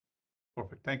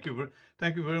Perfect. Thank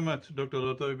you very much, Dr.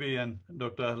 Lotoibi and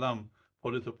Dr. Alam,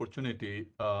 for this opportunity.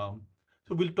 So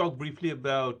we'll talk briefly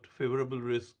about favorable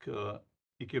risk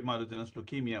acute myelogenous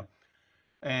leukemia.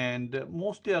 And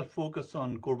mostly I'll focus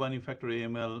on core binding factor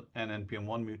AML and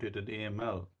NPM1 mutated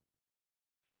AML.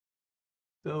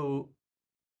 So,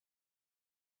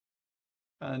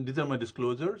 and these are my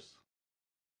disclosures.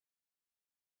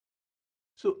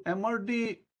 So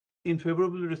MRD in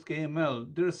favorable risk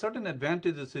AML, there are certain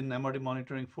advantages in MRD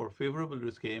monitoring for favorable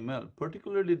risk AML.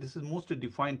 Particularly, this is mostly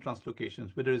defined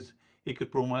translocations, whether it's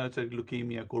acute promyelocytic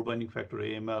leukemia, core binding factor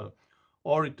AML,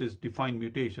 or it is defined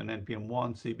mutation,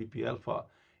 NPM1, CBP alpha.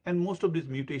 And most of these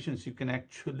mutations you can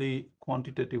actually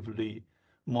quantitatively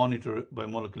monitor by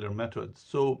molecular methods.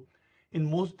 So in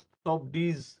most of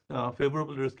these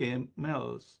favorable risk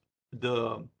AMLs,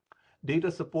 the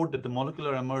data support that the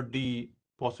molecular MRD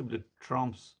possibly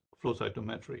trumps flow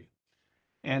cytometry.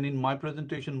 And in my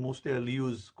presentation, mostly I'll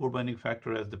use core binding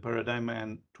factor as the paradigm,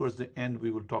 and towards the end, we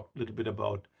will talk a little bit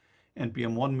about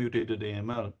NPM1 mutated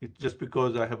AML. It's just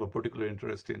because I have a particular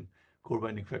interest in core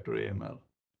binding factor AML.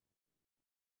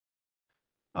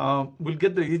 We'll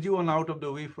get the easy one out of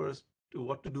the way first, to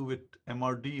what to do with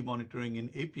MRD monitoring in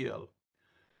APL.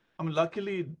 I mean,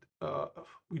 luckily,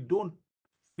 we don't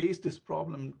face this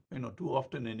problem, too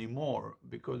often anymore,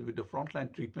 because with the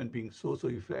frontline treatment being so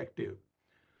effective,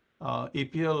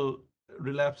 APL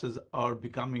relapses are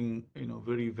becoming,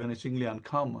 very vanishingly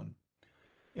uncommon.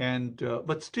 And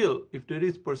but still, if there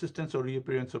is persistence or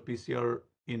reappearance of PCR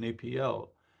in APL,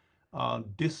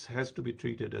 this has to be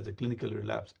treated as a clinical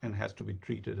relapse and has to be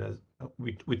treated as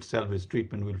with salvage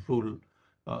treatment, with full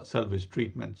salvage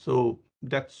treatment. So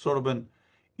that's sort of an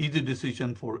easy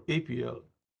decision for APL.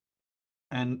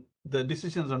 And the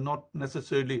decisions are not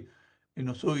necessarily,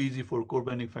 so easy for core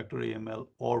binding factor AML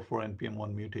or for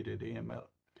NPM1 mutated AML.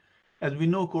 As we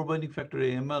know, core binding factor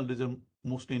AML, this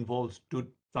mostly involves two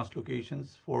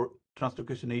translocations. For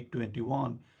translocation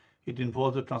 821, it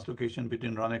involves a translocation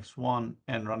between RUNX1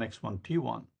 and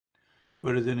RUNX1T1.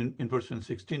 Whereas in version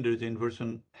 16, there is an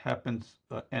inversion happens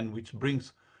and which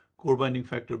brings core binding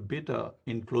factor beta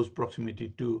in close proximity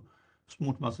to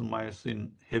smooth muscle myosin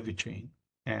heavy chain.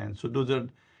 And so those are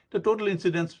the total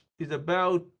incidence is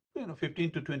about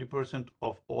 15 to 20%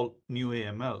 of all new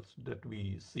AMLs that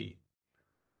we see.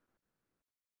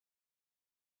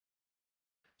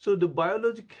 So the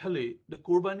biologically, the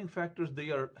core binding factors,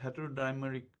 they are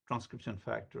heterodimeric transcription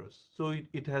factors. So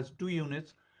it has two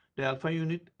units, the alpha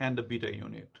unit and the beta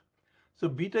unit. So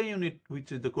beta unit,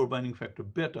 which is the core binding factor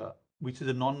beta, which is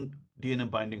a non-DNA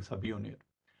binding subunit,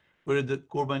 whereas the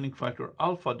core binding factor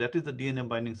alpha, that is the DNA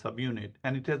binding subunit,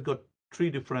 and it has got three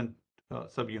different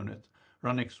subunits,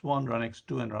 RUNX1,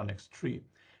 RUNX2, and RUNX3.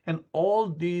 And all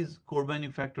these core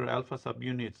binding factor alpha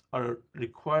subunits are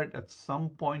required at some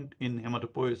point in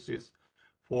hematopoiesis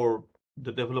for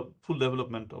the full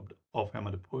development of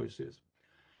hematopoiesis.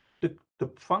 The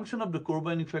function of the core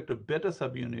binding factor beta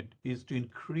subunit is to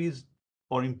increase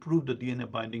or improve the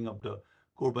DNA binding of the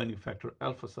core binding factor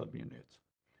alpha subunits.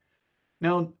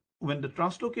 Now, when the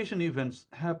translocation events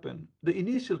happen, the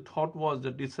initial thought was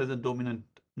that this has a dominant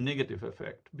negative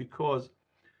effect because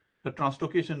the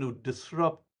translocation would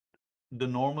disrupt the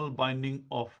normal binding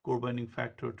of core binding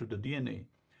factor to the DNA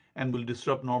and will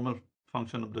disrupt normal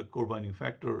function of the core binding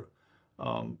factor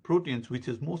proteins, which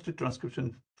is mostly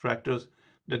transcription factors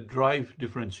that drive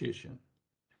differentiation.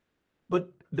 But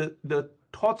the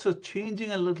thoughts are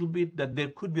changing a little bit that there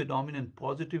could be a dominant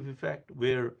positive effect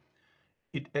where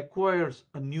it acquires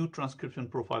a new transcription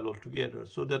profile altogether,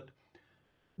 so that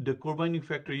the core binding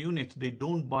factor units, they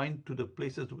don't bind to the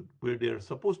places where they are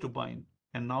supposed to bind,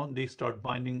 and now they start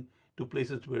binding to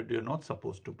places where they're not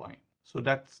supposed to bind. So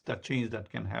that's the change that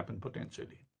can happen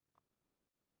potentially.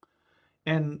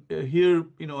 And here,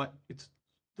 it's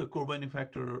the core binding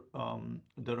factor,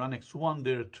 the RUNX1,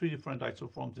 there are three different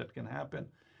isoforms that can happen.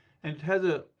 And it has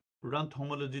a RUNT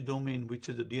homology domain, which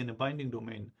is a DNA binding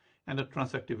domain, and a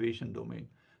transactivation domain.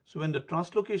 So when the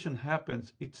translocation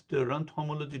happens, it's the RUNT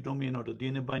homology domain or the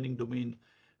DNA binding domain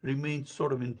remains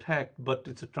sort of intact, but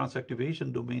it's a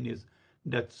transactivation domain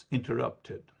that's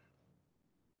interrupted.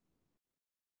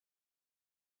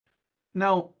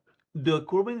 Now, the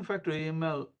core binding factor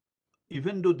AML,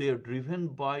 even though they are driven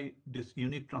by this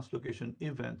unique translocation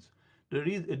events, there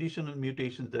is additional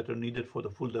mutations that are needed for the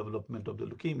full development of the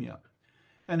leukemia.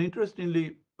 And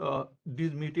interestingly,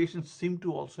 these mutations seem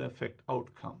to also affect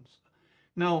outcomes.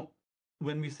 Now,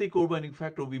 when we say core binding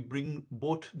factor, we bring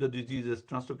both the diseases,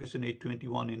 translocation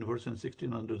 821 and inversion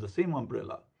 16, under the same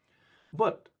umbrella.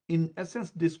 But in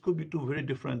essence, this could be two very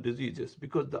different diseases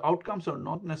because the outcomes are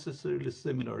not necessarily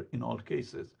similar in all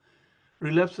cases.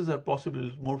 Relapses are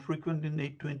possibly more frequent in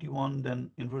 821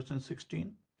 than in version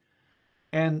 16.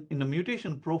 And in the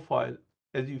mutation profile,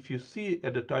 as if you see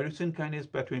at the tyrosine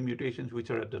kinase pathway mutations, which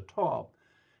are at the top,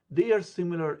 they are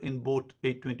similar in both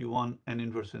 821 and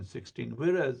in version 16,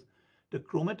 whereas the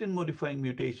chromatin modifying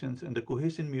mutations and the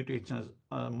cohesin mutations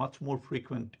are much more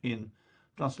frequent in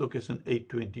translocation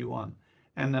 821.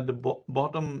 And at the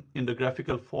bottom in the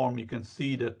graphical form, you can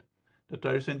see that the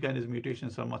tyrosine kinase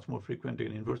mutations are much more frequent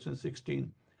in inversion 16,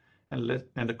 and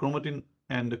the chromatin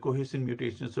and the cohesin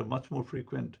mutations are much more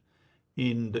frequent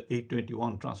in the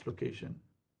 821 translocation.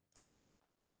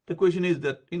 The question is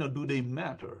that, do they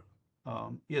matter?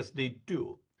 Yes, they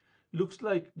do. Looks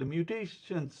like the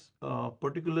mutations,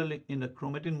 particularly in the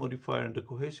chromatin modifier and the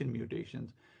cohesin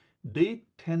mutations, they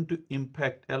tend to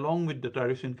impact, along with the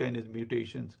tyrosine kinase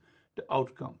mutations, the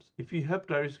outcomes. If you have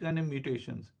tyrosine kinase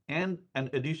mutations and an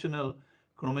additional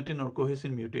chromatin or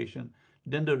cohesin mutation,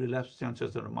 then the relapse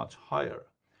chances are much higher.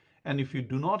 And if you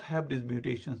do not have these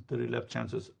mutations, the relapse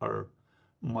chances are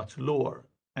much lower.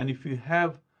 And if you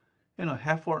have,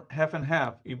 half and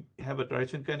half, you have a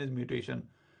tyrosine kinase mutation,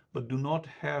 but do not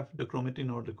have the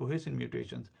chromatin or the cohesin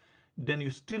mutations, then you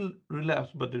still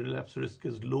relapse, but the relapse risk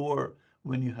is lower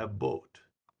when you have both.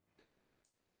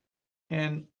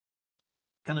 And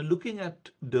kind of looking at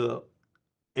the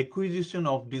acquisition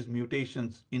of these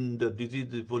mutations in the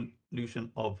disease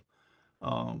evolution of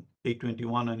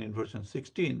 821 and in version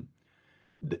 16,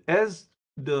 as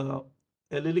the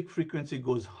allelic frequency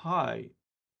goes high,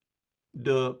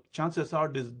 the chances are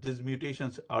these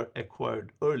mutations are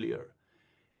acquired earlier.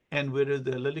 And whereas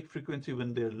the allelic frequency,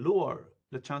 when they're lower,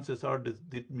 the chances are that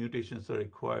the mutations are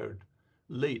acquired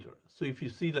later. So if you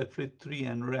see like FLT3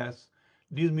 and RAS,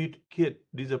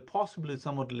 these are possibly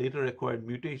somewhat later acquired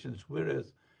mutations,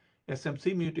 whereas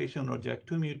SMC mutation or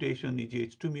JAK2 mutation,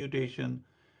 EGH2 mutation,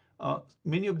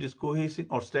 many of these cohesin,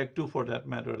 or STAG2 for that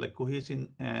matter, like cohesin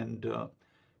and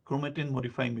chromatin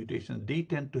modifying mutations, they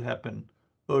tend to happen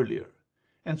earlier.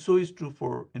 And so is true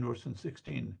for inversion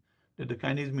 16, that the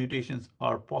kinase mutations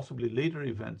are possibly later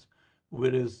events,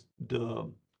 whereas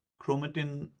the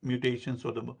chromatin mutations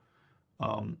or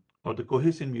the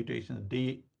cohesin mutations,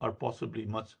 they are possibly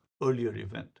much earlier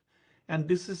event. And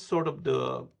this is sort of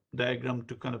the diagram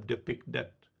to kind of depict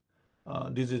that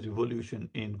disease evolution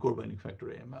in core binding factor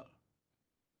AML.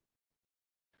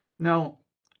 Now,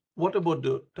 what about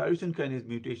the tyrosine kinase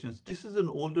mutations? This is an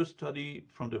older study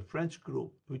from the French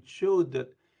group, which showed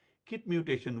that KIT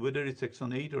mutation, whether it's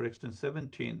exon 8 or exon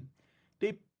 17,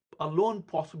 they alone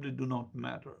possibly do not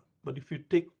matter. But if you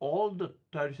take all the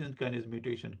tyrosine kinase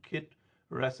mutation, KIT,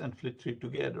 RAS, and FLT3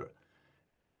 together,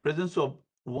 presence of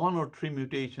 1 or 3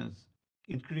 mutations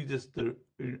increases the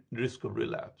risk of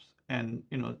relapse. And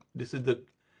this is the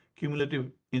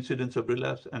cumulative incidence of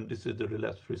relapse, and this is the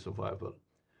relapse-free survival.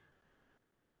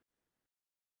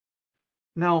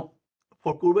 Now,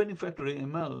 for core binding factor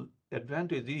AML,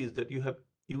 advantage is that you have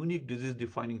unique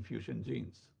disease-defining fusion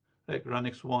genes, like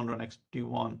RUNX1,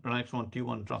 RUNXT1,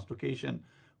 RUNX1T1 translocation,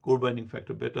 core binding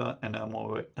factor beta, and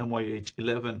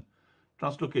MYH11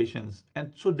 translocations.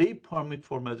 And so they permit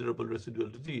for measurable residual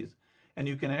disease. And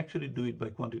you can actually do it by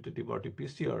quantitative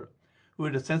RT-PCR,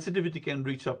 where the sensitivity can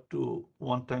reach up to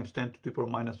 1 ×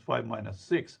 10⁻⁵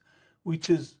 -6, which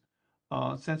is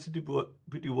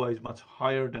sensitivity-wise much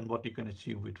higher than what you can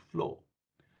achieve with flow.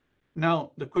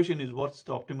 Now, the question is, what's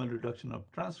the optimal reduction of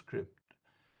transcript?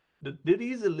 There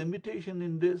is a limitation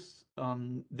in this,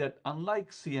 that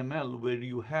unlike CML, where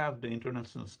you have the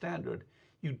international standard,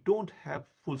 you don't have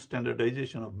full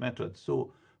standardization of methods.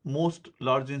 So most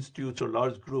large institutes or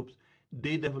large groups,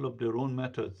 they develop their own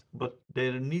methods, but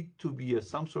there need to be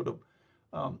some sort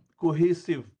of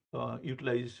cohesive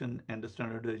utilization and the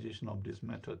standardization of these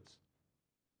methods.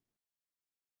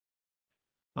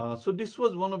 So this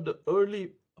was one of the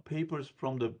early papers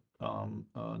from the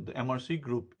MRC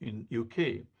group in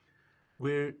UK,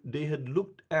 where they had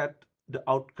looked at the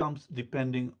outcomes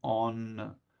depending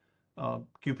on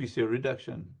qPCR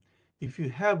reduction. If you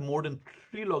have more than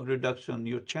 3 log reduction,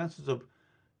 your chances of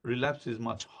relapse is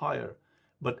much higher.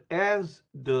 But as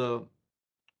the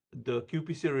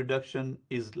qPCR reduction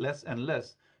is less and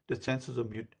less, the chances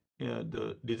of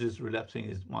the disease relapsing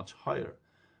is much higher.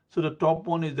 So the top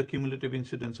one is the cumulative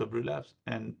incidence of relapse,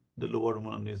 and the lower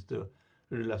one is the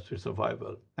relapse-free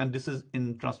survival. And this is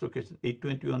in translocation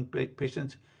 821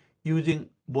 patients using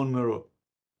bone marrow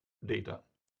data.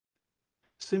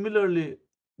 Similarly,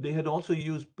 they had also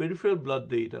used peripheral blood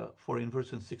data for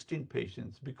inversion 16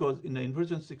 patients, because in the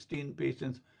inversion 16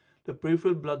 patients, the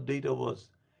peripheral blood data was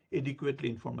adequately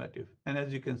informative. And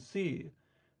as you can see,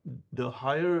 the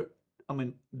higher,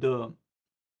 the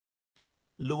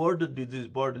lower the disease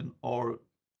burden, or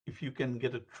if you can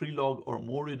get a 3 log or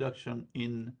more reduction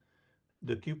in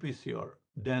the qPCR,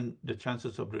 then the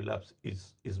chances of relapse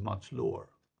is much lower.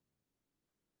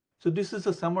 So this is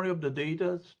a summary of the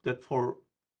data that for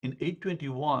in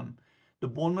 821, the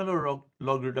bone marrow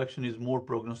log reduction is more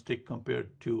prognostic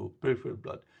compared to peripheral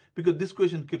blood. Because this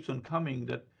question keeps on coming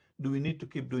that do we need to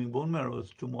keep doing bone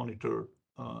marrows to monitor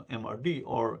MRD,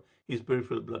 or is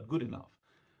peripheral blood good enough?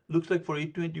 Looks like for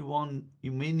 821,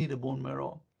 you may need a bone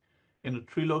marrow, and a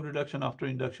 3 log reduction after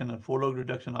induction and 4 log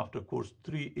reduction after course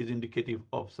 3 is indicative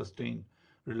of sustained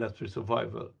relapse-free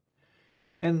survival.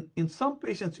 And in some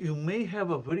patients, you may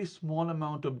have a very small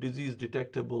amount of disease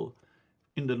detectable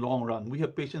in the long run. We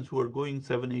have patients who are going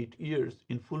 7, 8 years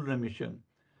in full remission,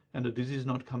 and the disease is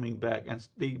not coming back, and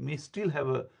they may still have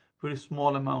a very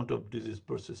small amount of disease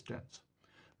persistence.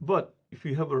 But if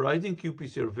you have a rising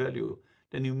qPCR value,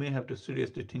 then you may have to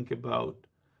seriously think about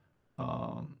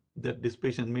that this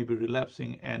patient may be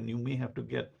relapsing, and you may have to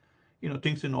get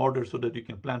things in order so that you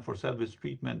can plan for salvage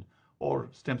treatment or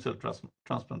stem cell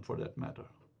transplant for that matter.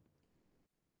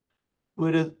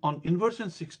 Whereas on inversion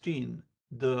 16,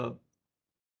 the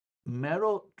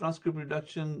marrow transcript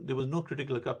reduction, there was no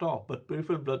critical cutoff, but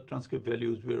peripheral blood transcript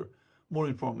values were more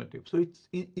informative. So it's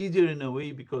easier in a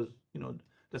way because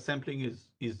the sampling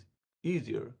is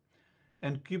easier.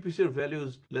 And qPCR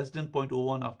values less than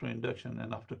 0.01 after induction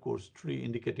and after course 3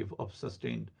 indicative of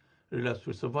sustained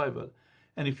relapse-free survival.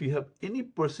 And if you have any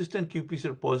persistent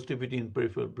qPCR positivity in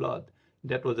peripheral blood,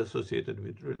 that was associated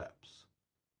with relapse.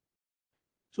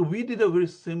 So we did a very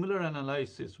similar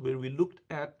analysis where we looked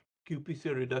at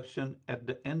qPCR reduction at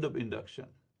the end of induction.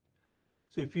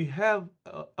 So if you have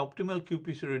optimal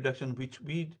qPCR reduction, which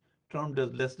we termed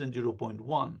as less than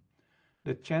 0.1,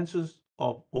 the chances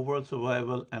of overall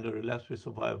survival and a relapse-free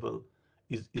survival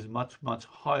is much, much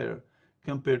higher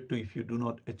compared to if you do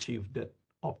not achieve that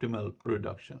optimal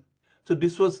reduction. So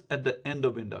this was at the end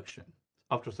of induction,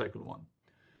 after cycle 1.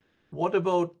 What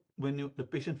about when the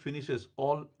patient finishes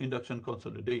all induction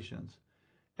consolidations?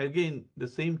 Again, the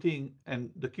same thing,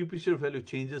 and the qPCR value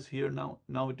changes here now.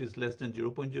 Now it is less than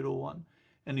 0.01.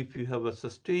 And if you have a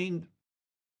sustained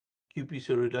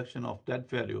qPCR reduction of that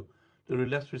value, the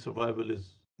relapse-free survival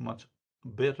is much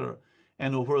better,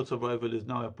 and overall survival is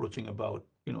now approaching about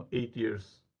 8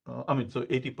 years. So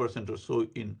 80% or so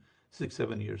in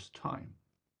 6-7 years time.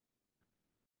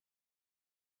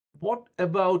 What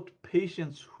about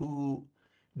patients who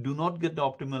do not get the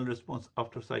optimal response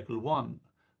after cycle 1,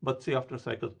 but say after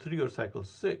cycle 3 or cycle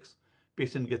 6,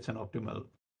 patient gets an optimal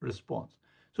response?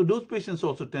 So those patients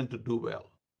also tend to do well.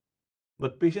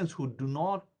 But patients who do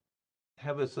not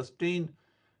have a sustained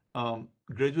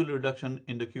gradual reduction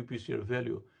in the qPCR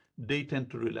value, they tend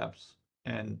to relapse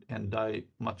and die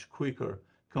much quicker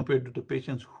compared to the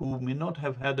patients who may not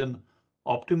have had an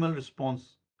optimal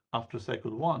response after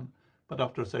cycle 1, but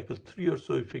after cycle 3 or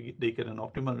so, if they get an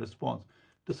optimal response,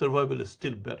 the survival is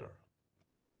still better.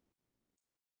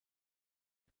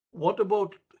 What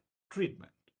about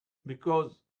treatment?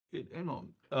 Because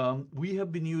we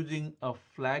have been using a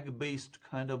flag-based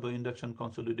kind of induction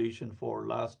consolidation for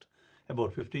last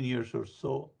about 15 years or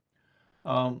so.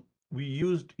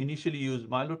 We initially used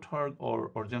Mylotarg or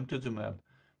gemtuzumab,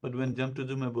 but when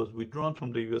gemtuzumab was withdrawn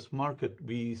from the US market,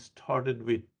 we started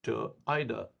with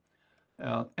IDA,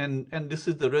 and this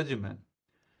is the regimen.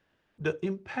 The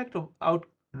impact of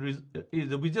is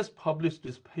we just published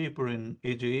this paper in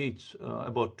AJH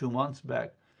about 2 months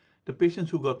back. The patients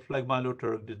who got flag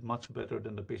Mylotarg did much better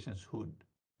than the patients who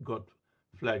got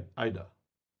flag IDA.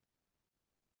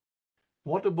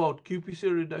 What about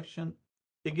qPCR reduction?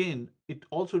 Again, it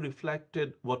also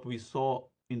reflected what we saw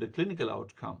in the clinical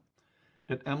outcome,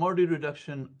 that MRD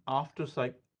reduction after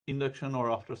induction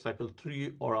or after cycle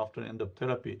 3 or after end of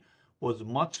therapy was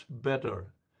much better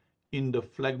in the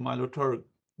flag Mylotarg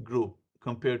group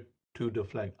compared to the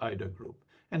flag IDA group.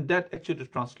 And that actually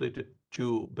translated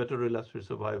to better relapse-free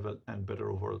survival and better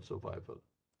overall survival.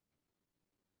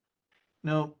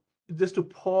 Now, just to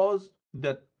pause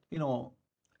that,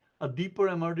 a deeper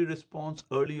MRD response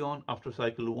early on after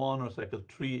cycle 1 or cycle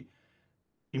 3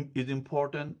 is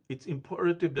important. It's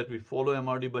imperative that we follow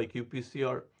MRD by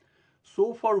qPCR.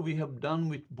 So far, we have done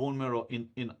with bone marrow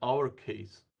in our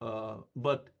case,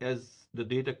 but as the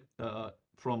data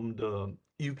from the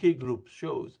UK group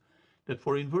shows, that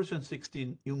for inversion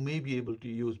 16, you may be able to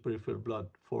use peripheral blood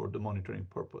for the monitoring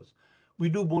purpose. We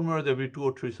do bone marrow every 2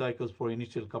 or 3 cycles for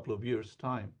initial couple of years'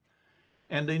 time.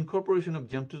 And the incorporation of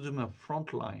gemtuzumab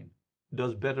frontline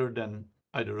does better than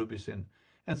idarubicin.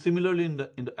 And similarly, in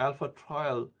the alpha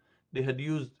trial, they had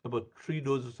used about 3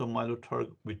 doses of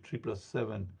Mylotarg with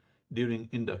 3+7 during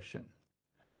induction.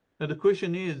 Now the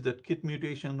question is that KIT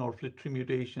mutation or FLT3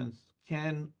 mutations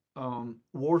can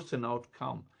worsen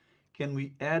outcome. Can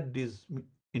we add these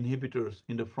inhibitors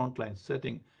in the frontline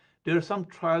setting? There are some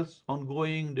trials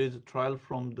ongoing. There's a trial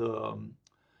from the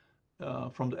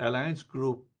Alliance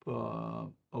group,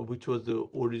 which was the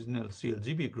original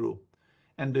CLGB group,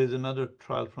 and there's another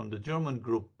trial from the German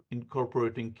group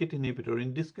incorporating KIT inhibitor,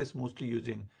 in this case mostly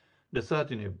using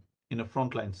dasatinib in a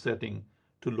frontline setting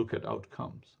to look at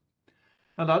outcomes.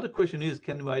 Now the other question is,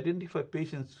 can we identify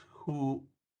patients who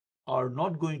are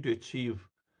not going to achieve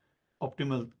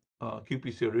optimal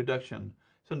qPCR reduction?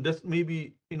 So that's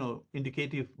maybe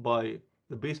indicative by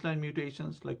the baseline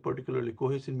mutations, like particularly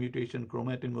cohesin mutation,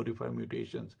 chromatin modifier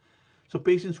mutations. So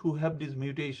patients who have these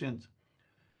mutations,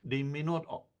 they may not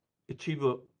achieve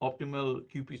a optimal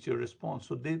qPCR response.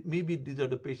 So maybe these are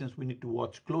the patients we need to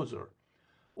watch closer,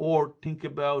 or think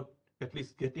about at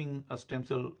least getting a stem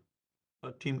cell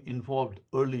team involved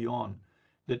early on,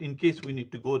 that in case we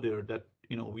need to go there, that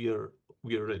we are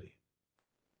ready.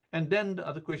 And then the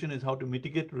other question is how to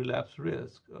mitigate relapse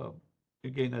risk.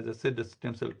 Again, as I said, the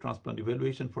stem cell transplant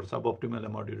evaluation for suboptimal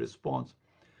MRD response.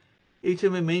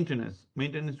 HMA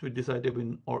maintenance with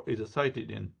decitabine or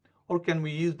azacitidine, or can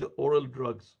we use the oral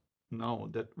drugs now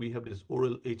that we have these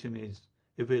oral HMAs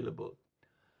available?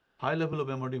 High level of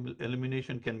MRD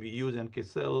elimination, can we use NK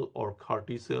cell or CAR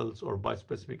T cells or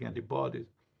bispecific antibodies?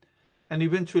 And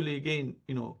eventually, again,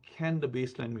 can the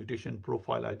baseline mutation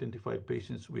profile identify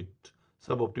patients with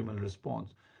suboptimal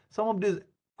response? Some of these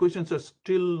questions are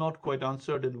still not quite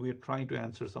answered, and we're trying to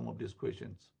answer some of these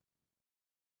questions.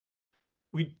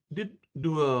 We did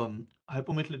do a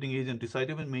hypomethylating agent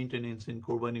decitabine maintenance in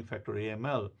core binding factor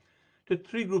AML. There are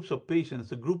three groups of patients.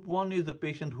 The group one is the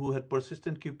patient who had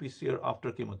persistent qPCR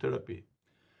after chemotherapy,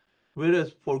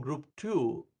 whereas for group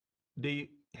two, they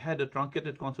had a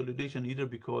truncated consolidation either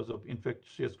because of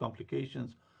infectious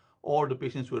complications or the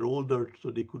patients were older,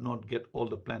 so they could not get all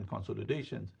the planned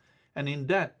consolidations. And in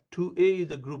that, 2A is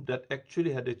the group that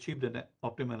actually had achieved an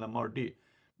optimal MRD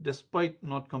despite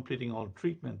not completing all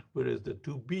treatment, whereas the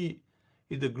 2B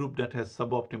is the group that has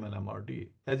suboptimal MRD.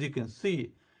 As you can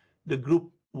see, the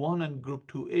group 1 and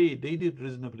group 2A, they did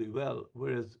reasonably well,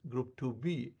 whereas group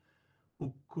 2B,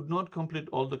 who could not complete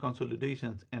all the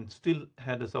consolidations and still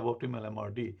had a suboptimal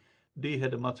MRD, they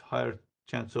had a much higher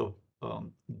chance of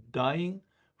dying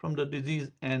from the disease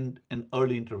and an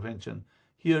early intervention.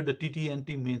 Here, the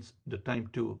TTNT means the time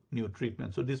to new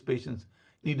treatment. So these patients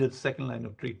needed second line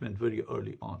of treatment very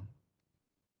early on.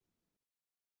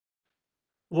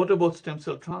 What about stem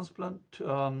cell transplant?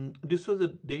 This was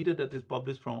the data that is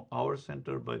published from our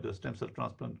center by the stem cell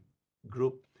transplant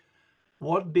group.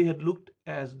 What they had looked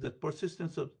as the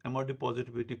persistence of MRD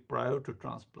positivity prior to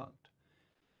transplant.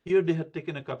 Here they had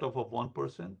taken a cutoff of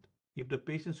 1%. If the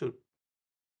patients were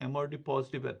MRD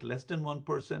positive at less than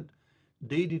 1%,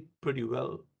 they did pretty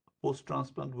well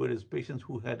post-transplant, whereas patients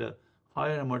who had a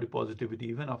higher MRD positivity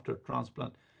even after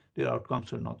transplant, their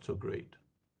outcomes are not so great.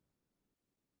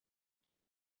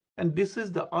 And this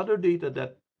is the other data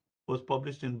that was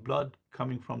published in Blood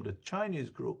coming from the Chinese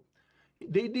group.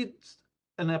 They did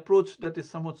an approach that is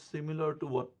somewhat similar to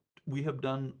what we have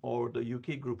done or the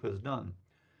UK group has done,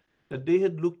 that they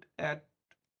had looked at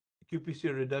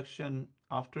qPCR reduction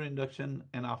after induction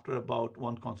and after about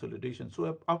one consolidation.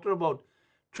 So after about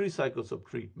 3 cycles of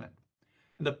treatment,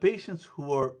 and the patients who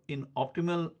were in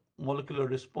optimal molecular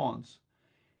response,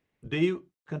 they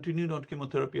continued on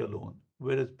chemotherapy alone,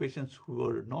 whereas patients who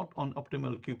were not on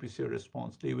optimal qPCR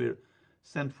response, they were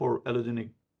sent for allogeneic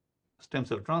stem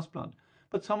cell transplant.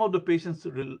 But some of the patients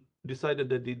decided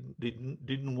that they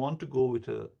didn't want to go with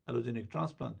an allogeneic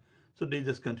transplant, so they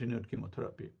just continued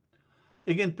chemotherapy.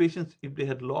 Again, patients, if they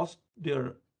had lost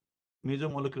their major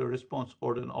molecular response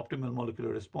or an optimal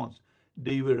molecular response,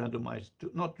 they were randomized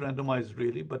to, not randomized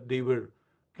really, but they were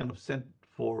kind of sent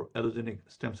for allogeneic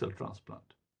stem cell transplant.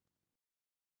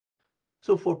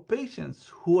 So for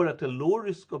patients who are at a low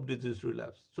risk of disease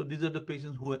relapse, so these are the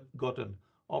patients who had gotten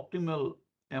optimal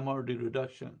MRD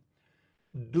reduction,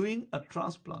 doing a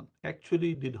transplant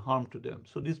actually did harm to them.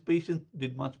 So these patients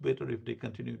did much better if they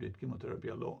continued with chemotherapy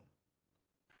alone.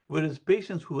 Whereas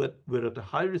patients who were at a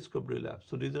high risk of relapse,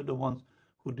 so these are the ones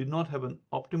who did not have an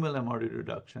optimal MRD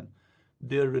reduction,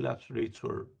 their relapse rates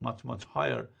were much, much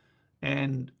higher.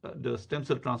 And the stem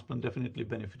cell transplant definitely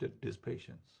benefited these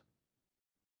patients.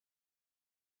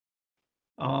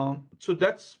 So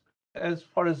that's as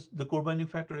far as the core binding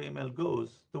factor AML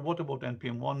goes. So what about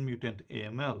NPM1 mutant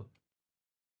AML?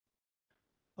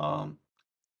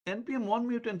 NPM1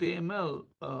 mutant AML,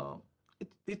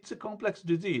 it's a complex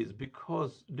disease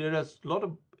because there is a lot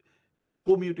of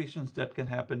co-mutations that can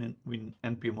happen in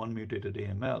NPM1 mutated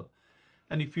AML.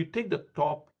 And if you take the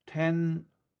top 10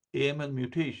 AML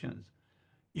mutations,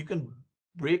 you can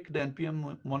break the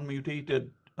NPM1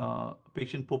 mutated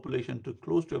patient population to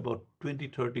close to about 20,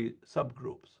 30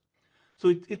 subgroups.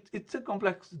 So it's a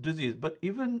complex disease, but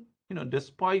even,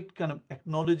 despite kind of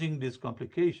acknowledging these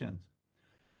complications,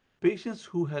 patients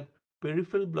who had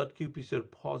peripheral blood qPCR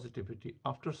positivity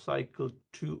after cycle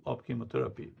 2 of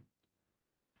chemotherapy,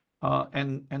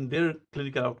 and their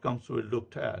clinical outcomes were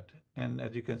looked at. And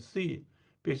as you can see,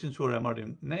 patients who are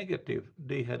MRD negative,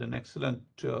 they had an excellent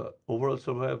overall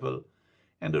survival,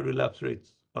 and the relapse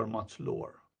rates are much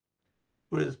lower.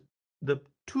 Whereas the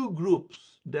two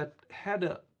groups that had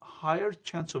a higher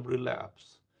chance of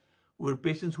relapse were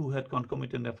patients who had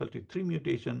concomitant FLT3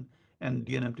 mutation and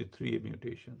DNMT3A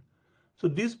mutation. So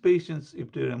these patients,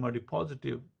 if they're MRD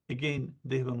positive, again,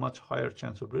 they have a much higher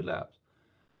chance of relapse.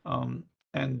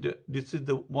 And this is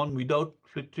the one without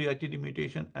FLT3 ITD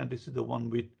mutation, and this is the one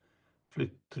with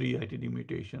FLT3 ITD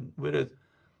mutation. Whereas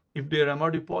if they are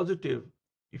MRD positive,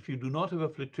 if you do not have a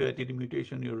FLT3 ITD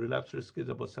mutation, your relapse risk is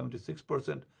about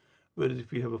 76%. Whereas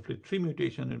if you have a FLT3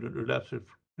 mutation, your relapse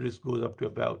risk goes up to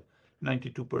about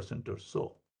 92% or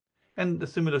so. And the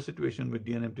similar situation with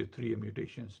DNMT3A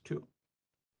mutations too.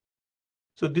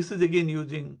 So this is again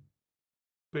using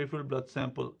peripheral blood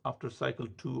sample after cycle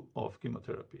 2 of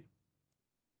chemotherapy.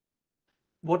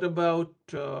 What about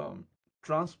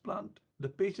transplant? The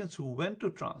patients who went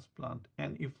to transplant,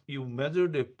 and if you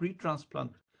measured a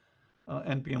pre-transplant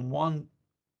NPM1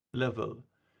 level,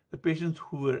 the patients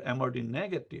who were MRD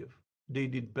negative, they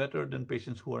did better than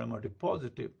patients who are MRD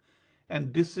positive.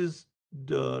 And this is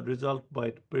the result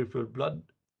by peripheral blood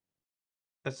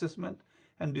assessment,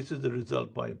 and this is the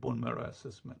result by bone marrow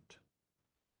assessment.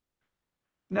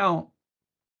 Now,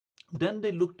 then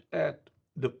they looked at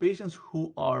the patients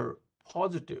who are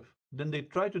positive, then they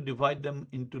try to divide them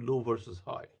into low versus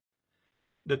high.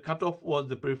 The cutoff was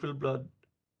the peripheral blood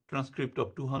transcript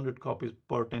of 200 copies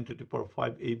per 10 to the power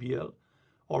 5 ABL,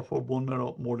 or for bone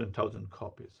marrow, more than 1,000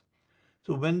 copies.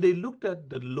 So when they looked at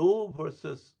the low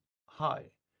versus high,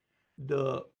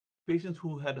 the patients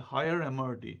who had higher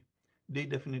MRD, they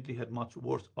definitely had much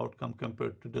worse outcome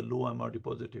compared to the low MRD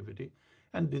positivity.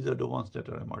 And these are the ones that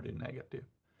are MRD negative.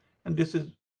 And this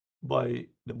is by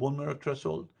the bone marrow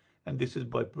threshold, and this is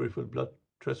by peripheral blood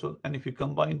threshold. And if you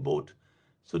combine both,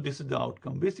 so this is the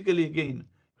outcome. Basically, again,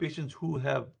 patients who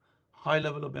have high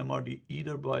level of MRD,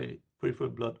 either by peripheral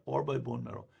blood or by bone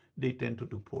marrow, they tend to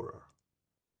do poorer.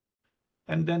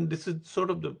 And then this is sort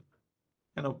of the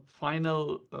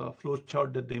final flow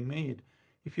chart that they made.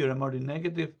 If you're MRD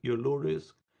negative, you're low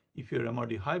risk. If you're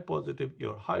MRD high positive,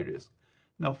 you're high risk.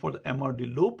 Now, for the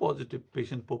MRD low positive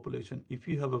patient population, if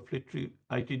you have a FLT3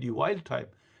 ITD wild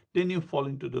type, then you fall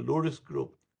into the low risk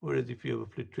group. Whereas if you have a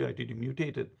FLT3 ITD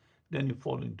mutated, then you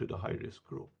fall into the high risk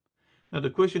group. Now, the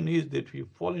question is that if you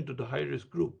fall into the high risk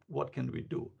group, what can we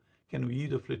do? Can we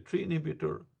use a FLT3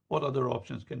 inhibitor? What other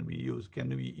options can we use? Can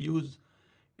we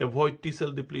avoid T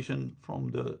cell depletion from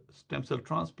the stem cell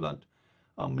transplant,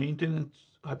 maintenance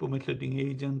hypomethylating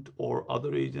agent or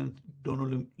other agents,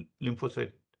 donor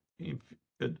leukocyte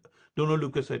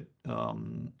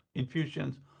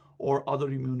infusions, or other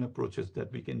immune approaches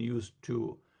that we can use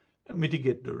to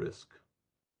mitigate the risk.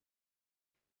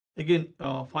 Again,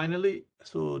 finally,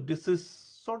 so this is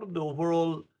sort of the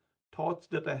overall thoughts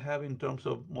that I have in terms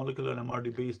of molecular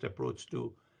MRD-based approach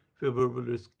to favorable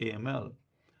risk AML.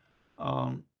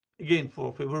 Again,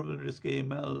 for favorable risk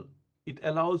AML, it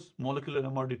allows molecular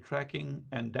MRD tracking,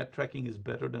 and that tracking is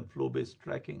better than flow-based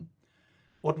tracking.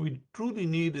 What we truly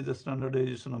need is a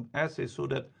standardization of assays so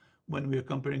that when we are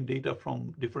comparing data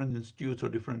from different institutes or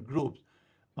different groups,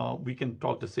 we can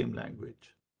talk the same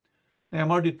language.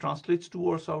 MRD translates to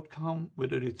worse outcome,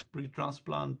 whether it's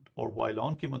pre-transplant or while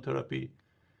on chemotherapy.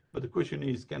 But the question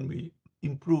is, can we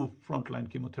improve frontline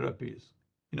chemotherapies?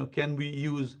 Can we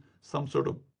use some sort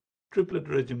of triplet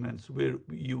regimens where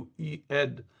you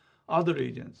add other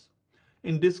agents?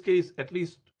 In this case, at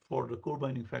least for the core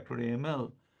binding factor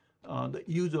AML, the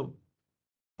use of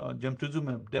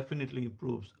gemtuzumab definitely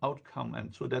improves outcome,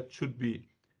 and so that should be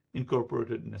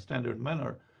incorporated in a standard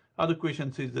manner. Other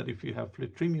questions is that if you have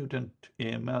FLT3 mutant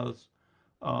AMLs,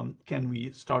 can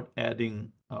we start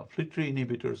adding FLT3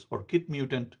 inhibitors or KIT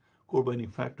mutant core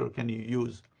binding factor? Can you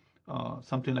use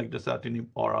something like dasatinib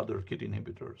or other KIT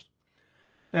inhibitors?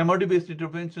 MRD-based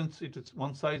interventions, it is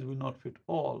one size will not fit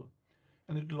all,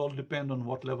 and it will all depend on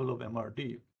what level of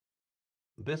MRD.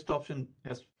 Best option,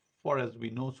 as far as we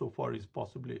know so far, is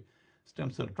possibly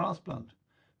stem cell transplant.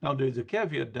 Now, there is a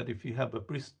caveat that if you have a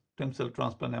stem cell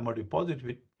transplant MRD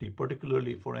positivity,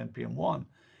 particularly for NPM1,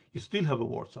 you still have a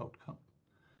worse outcome.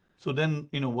 So then,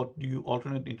 what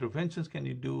alternate interventions can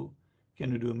you do?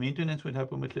 Can you do a maintenance with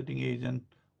hypomethylating agent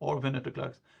or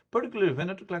venetoclax? Particularly,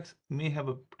 venetoclax may have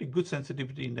a pretty good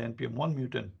sensitivity in the NPM1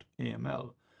 mutant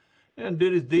AML. And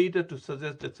there is data to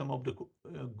suggest that some of the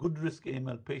good risk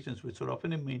AML patients with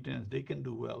sorafenib maintenance, they can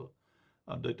do well.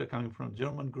 Data coming from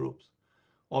German groups.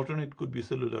 Alternate could be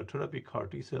cellular therapy, CAR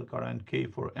T cell, CAR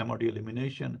NK for MRD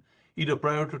elimination, either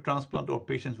prior to transplant or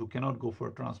patients who cannot go for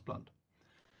a transplant.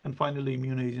 And finally,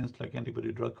 immune agents like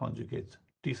antibody drug conjugates,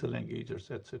 T cell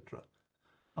engagers, etc.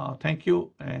 Thank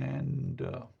you, and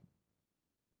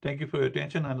thank you for your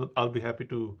attention, and I'll be happy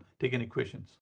to take any questions.